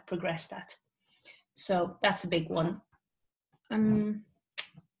can like progress that. So that's a big one.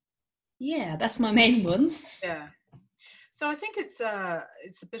 Yeah, that's my main ones. Yeah. So I think it's a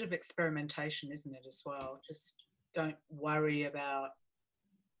bit of experimentation, isn't it, as well? Just don't worry about,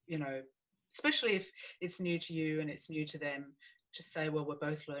 especially if it's new to you and it's new to them, just say, well, we're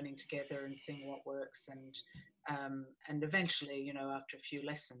both learning together and seeing what works. And eventually, after a few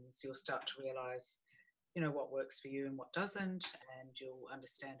lessons, you'll start to realise, what works for you and what doesn't. And you'll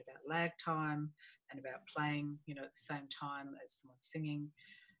understand about lag time and about playing, at the same time as someone singing.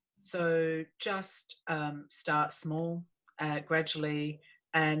 So just start small, gradually,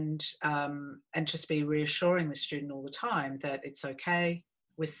 and just be reassuring the student all the time that it's okay,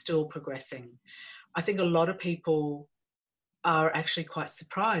 we're still progressing. I think a lot of people are actually quite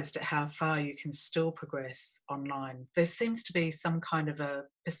surprised at how far you can still progress online. There seems to be some kind of a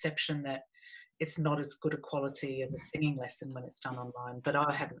perception that it's not as good a quality of a singing lesson when it's done online, but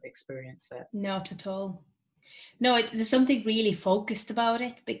I haven't experienced that. Not at all. No, there's something really focused about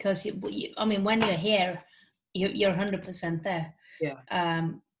it, because when you're here, you're 100% there. Yeah.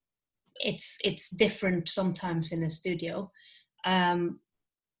 It's different sometimes in a studio.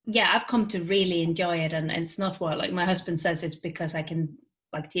 I've come to really enjoy it, and it's not what like my husband says it's because I can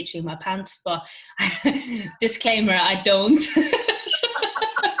like teaching my pants, but disclaimer, I don't.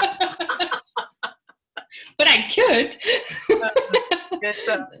 But I could. Yes,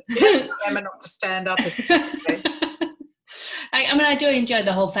 remember not to stand up. I do enjoy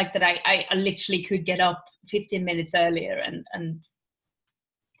the whole fact that I literally could get up 15 minutes earlier and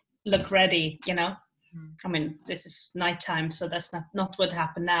look ready, I mean, this is nighttime, so that's not what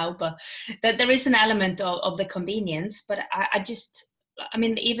happened now, but that there is an element of the convenience. But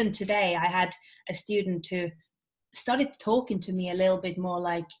even today I had a student who started talking to me a little bit more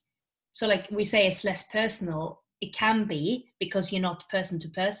like we say it's less personal. It can be because you're not person to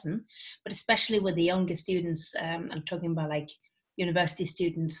person, but especially with the younger students, I'm talking about like university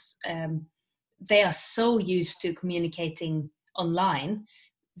students, they are so used to communicating online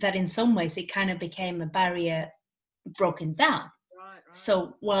that in some ways it kind of became a barrier broken down. Right.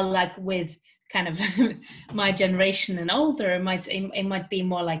 So like with kind of my generation and older, it might be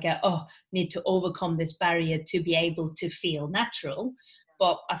more like need to overcome this barrier to be able to feel natural.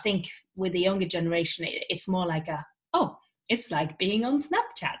 But I think with the younger generation, it's more like it's like being on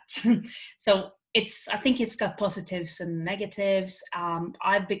Snapchat. So I think it's got positives and negatives.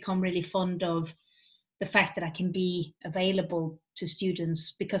 I've become really fond of the fact that I can be available to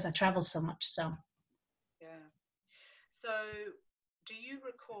students because I travel so much. So yeah. So do you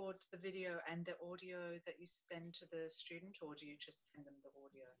record the video and the audio that you send to the student, or do you just send them the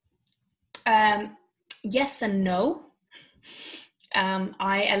audio? Yes and no.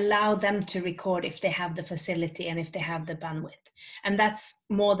 I allow them to record if they have the facility and if they have the bandwidth. And that's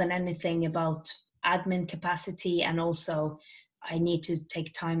more than anything about admin capacity. And also I need to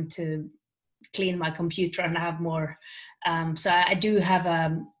take time to clean my computer and have more. So I do have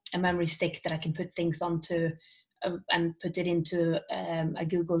a memory stick that I can put things onto and put it into a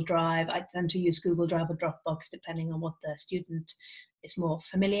Google Drive. I tend to use Google Drive or Dropbox, depending on what the student is more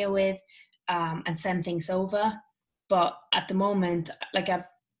familiar with, and send things over. But at the moment, like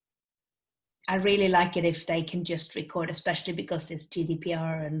I really like it if they can just record, especially because there's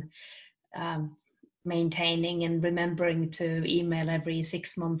GDPR and maintaining and remembering to email every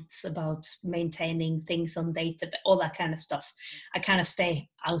 6 months about maintaining things on data, all that kind of stuff. I kind of stay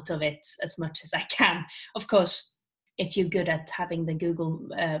out of it as much as I can. Of course, if you're good at having the Google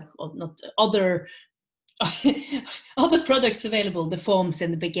or not other other products available, the forms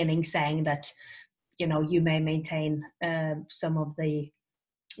in the beginning saying that, you know, you may maintain some of the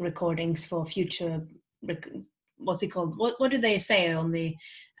recordings for future, what's it called? What do they say on the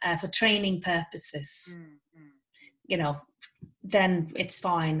for training purposes? You know, then it's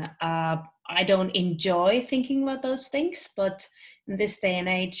fine. I don't enjoy thinking about those things, but in this day and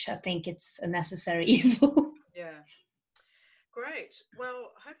age, I think it's a necessary evil. Yeah. Great.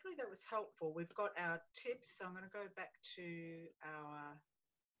 Well, hopefully that was helpful. We've got our tips. So I'm going to go back to our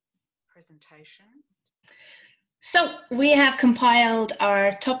presentation. So we have compiled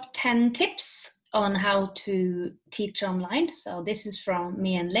our top 10 tips on how to teach online. So this is from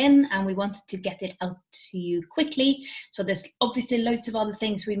me and Lynn, and we wanted to get it out to you quickly. So there's obviously loads of other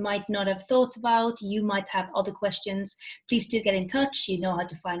things we might not have thought about. You might have other questions. Please do get in touch. You know how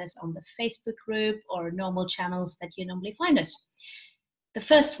to find us on the Facebook group or normal channels that you normally find us. The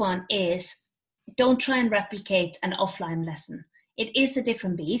first one is, don't try and replicate an offline lesson. It is a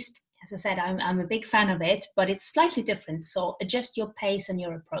different beast. As I said, I'm a big fan of it, but it's slightly different. So adjust your pace and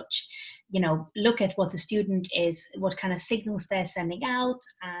your approach. You know, look at what the student is, what kind of signals they're sending out,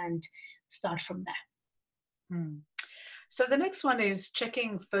 and start from there. So the next one is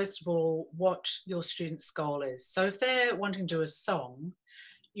checking, first of all, what your student's goal is. So if they're wanting to do a song,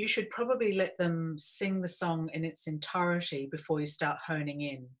 you should probably let them sing the song in its entirety before you start honing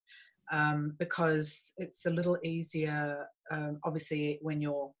in, because it's a little easier, obviously, when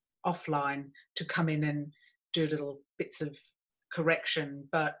you're offline to come in and do little bits of correction,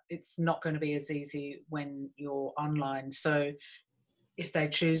 but it's not going to be as easy when you're online. So if they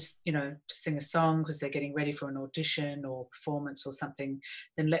choose, you know, to sing a song because they're getting ready for an audition or performance or something,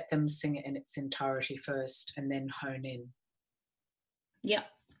 then let them sing it in its entirety first and then hone in. Yeah.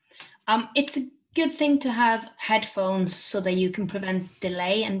 It's a good thing to have headphones so that you can prevent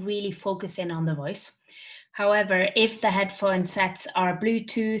delay and really focus in on the voice. However, if the headphone sets are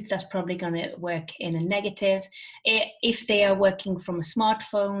Bluetooth, that's probably going to work in a negative. If they are working from a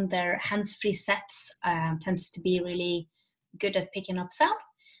smartphone, their hands-free sets tends to be really good at picking up sound.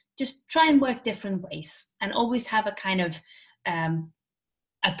 Just try and work different ways and always have a kind of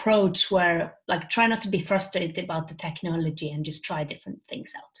approach where, like, try not to be frustrated about the technology and just try different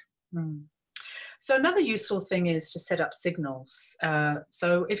things out. So another useful thing is to set up signals.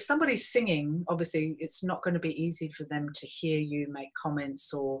 So if somebody's singing, obviously it's not going to be easy for them to hear you make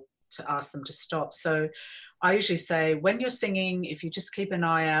comments or to ask them to stop. So I usually say, when you're singing, if you just keep an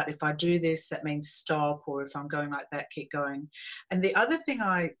eye out, if I do this, that means stop, or if I'm going like that, keep going. And the other thing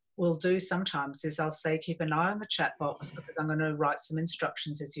I will do sometimes is I'll say, keep an eye on the chat box, because I'm going to write some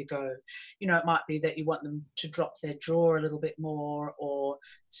instructions as you go. You know, it might be that you want them to drop their jaw a little bit more, or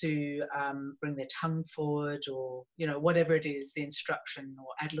to bring their tongue forward, or, you know, whatever it is, the instruction, or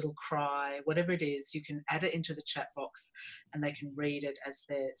add a little cry, whatever it is, you can add it into the chat box and they can read it as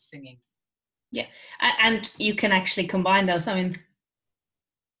they're singing. Yeah, and you can actually combine those. I mean,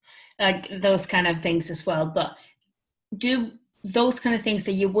 like those kind of things as well, but do those kind of things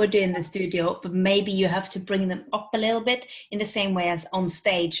that you would do in the studio, but maybe you have to bring them up a little bit in the same way as on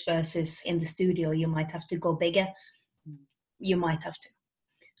stage versus in the studio. You might have to go bigger. You might have to.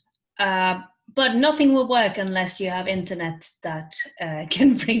 But nothing will work unless you have internet that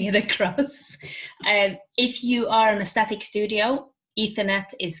can bring it across. If you are in a static studio,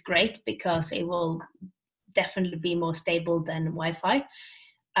 Ethernet is great because it will definitely be more stable than Wi-Fi.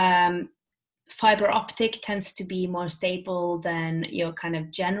 fiber optic tends to be more stable than your kind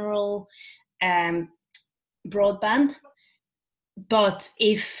of general broadband. But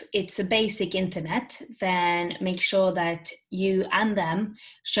if it's a basic internet, then make sure that you and them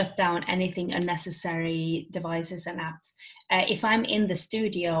shut down anything unnecessary devices and apps. If I'm in the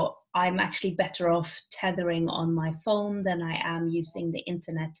studio, I'm actually better off tethering on my phone than I am using the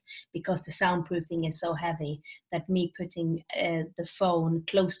internet, because the soundproofing is so heavy that me putting the phone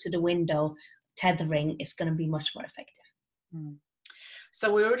close to the window, tethering, is going to be much more effective. Mm.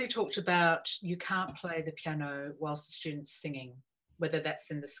 So we already talked about you can't play the piano whilst the student's singing, whether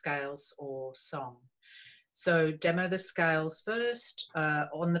that's in the scales or song. So demo the scales first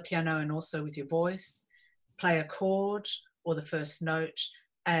on the piano and also with your voice. Play a chord or the first note.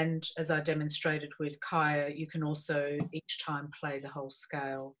 And as I demonstrated with Kaya, you can also each time play the whole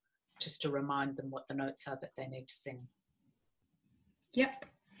scale just to remind them what the notes are that they need to sing. Yep.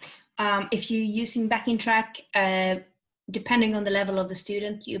 If you're using backing track, depending on the level of the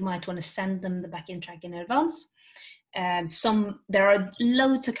student, you might want to send them the backing track in advance. There are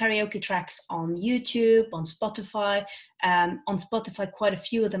loads of karaoke tracks on YouTube, on Spotify. On Spotify, quite a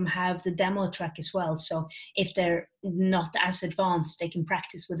few of them have the demo track as well. So if they're not as advanced, they can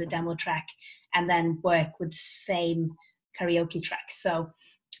practice with the demo track and then work with the same karaoke track. So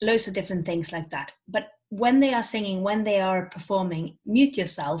loads of different things like that. But when they are singing, when they are performing, mute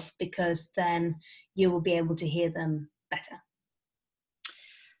yourself, because then you will be able to hear them better.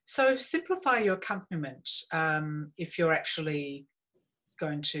 So simplify your accompaniment if you're actually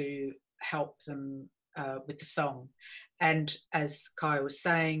going to help them with the song. And as Kaya was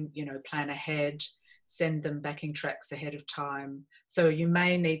saying, plan ahead, send them backing tracks ahead of time. So you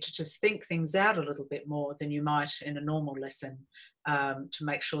may need to just think things out a little bit more than you might in a normal lesson to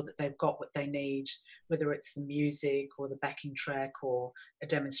make sure that they've got what they need, whether it's the music or the backing track or a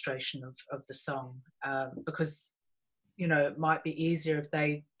demonstration of the song. Because it might be easier if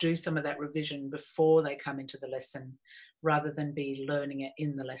they do some of that revision before they come into the lesson, rather than be learning it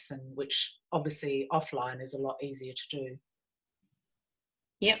in the lesson, which obviously offline is a lot easier to do.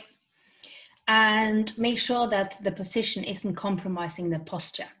 Yep. And make sure that the position isn't compromising their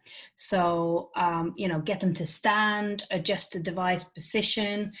posture. So, get them to stand, adjust the device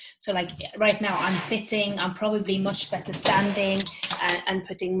position. So like right now I'm sitting, I'm probably much better standing and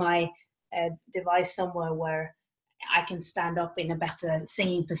putting my device somewhere where I can stand up in a better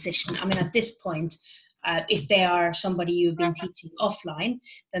singing position. I mean, at this point, if they are somebody you've been teaching offline,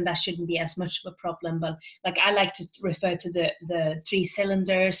 then that shouldn't be as much of a problem. But like I like to refer to the 3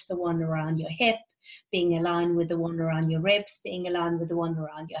 cylinders, the one around your hip being aligned with the one around your ribs, being aligned with the one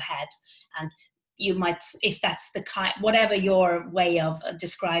around your head. And you might, if that's the kind, whatever your way of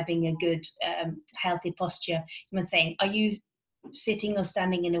describing a good, healthy posture, you might say, are you sitting or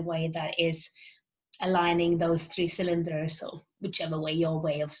standing in a way that is aligning those 3 cylinders, or whichever way your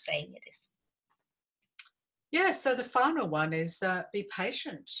way of saying it is. Yeah, so the final one is be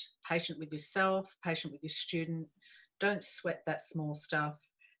patient with yourself, patient with your student. Don't sweat that small stuff.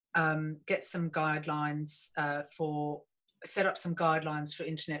 Get some guidelines set up some guidelines for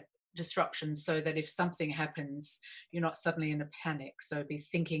internet disruptions, so that if something happens, you're not suddenly in a panic. So be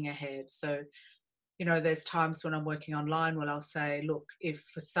thinking ahead. So there's times when I'm working online where I'll say, look, if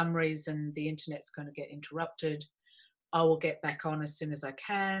for some reason the internet's going to get interrupted, I will get back on as soon as I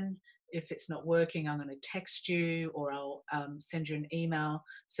can. If it's not working, I'm going to text you, or I'll send you an email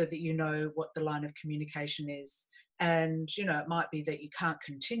so that you know what the line of communication is. And, it might be that you can't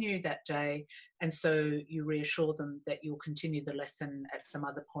continue that day. And so you reassure them that you'll continue the lesson at some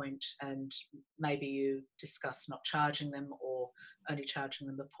other point, and maybe you discuss not charging them or only charging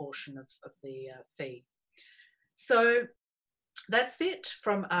them a portion of the fee. So that's it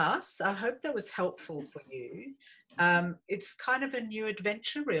from us. I hope that was helpful for you. It's kind of a new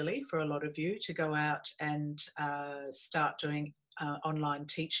adventure, really, for a lot of you to go out and start doing online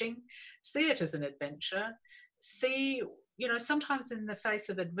teaching. See it as an adventure. See, sometimes in the face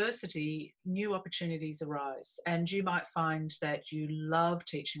of adversity, new opportunities arise, and you might find that you love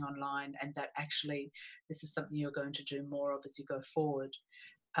teaching online, and that actually this is something you're going to do more of as you go forward.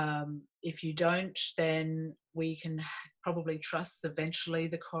 If you don't, then we can probably trust eventually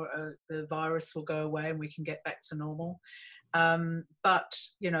the virus will go away and we can get back to normal. But,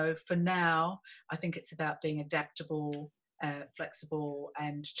 for now, I think it's about being adaptable, flexible,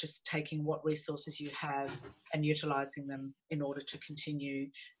 and just taking what resources you have and utilising them in order to continue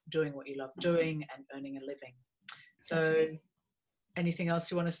doing what you love doing and earning a living. So anything else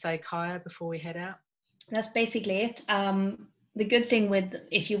you want to say, Kaya, before we head out? That's basically it. The good thing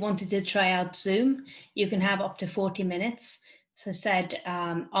if you wanted to try out Zoom, you can have up to 40 minutes. as I said,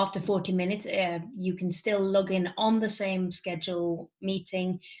 after 40 minutes, you can still log in on the same schedule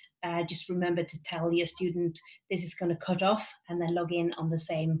meeting. Just remember to tell your student this is going to cut off, and then log in on the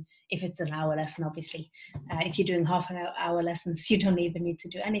same, if it's an hour lesson, obviously. If you're doing half an hour lessons, you don't even need to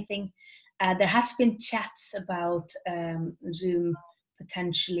do anything. There has been chats about Zoom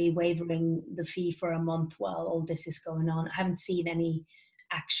potentially waiving the fee for a month while all this is going on. I haven't seen any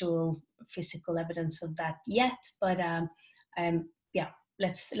actual physical evidence of that yet, but yeah,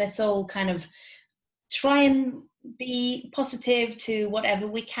 let's all kind of try and be positive to whatever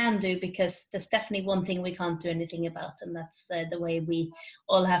we can do, because there's definitely one thing we can't do anything about, and that's the way we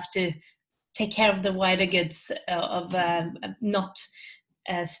all have to take care of the wider goods of not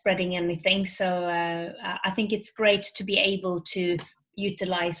spreading anything. So I think it's great to be able to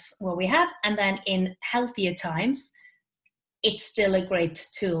utilize what we have, and then in healthier times, it's still a great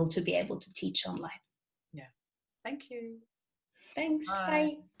tool to be able to teach online. Yeah. Thank you. Thanks.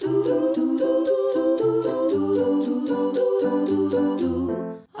 Bye. Bye.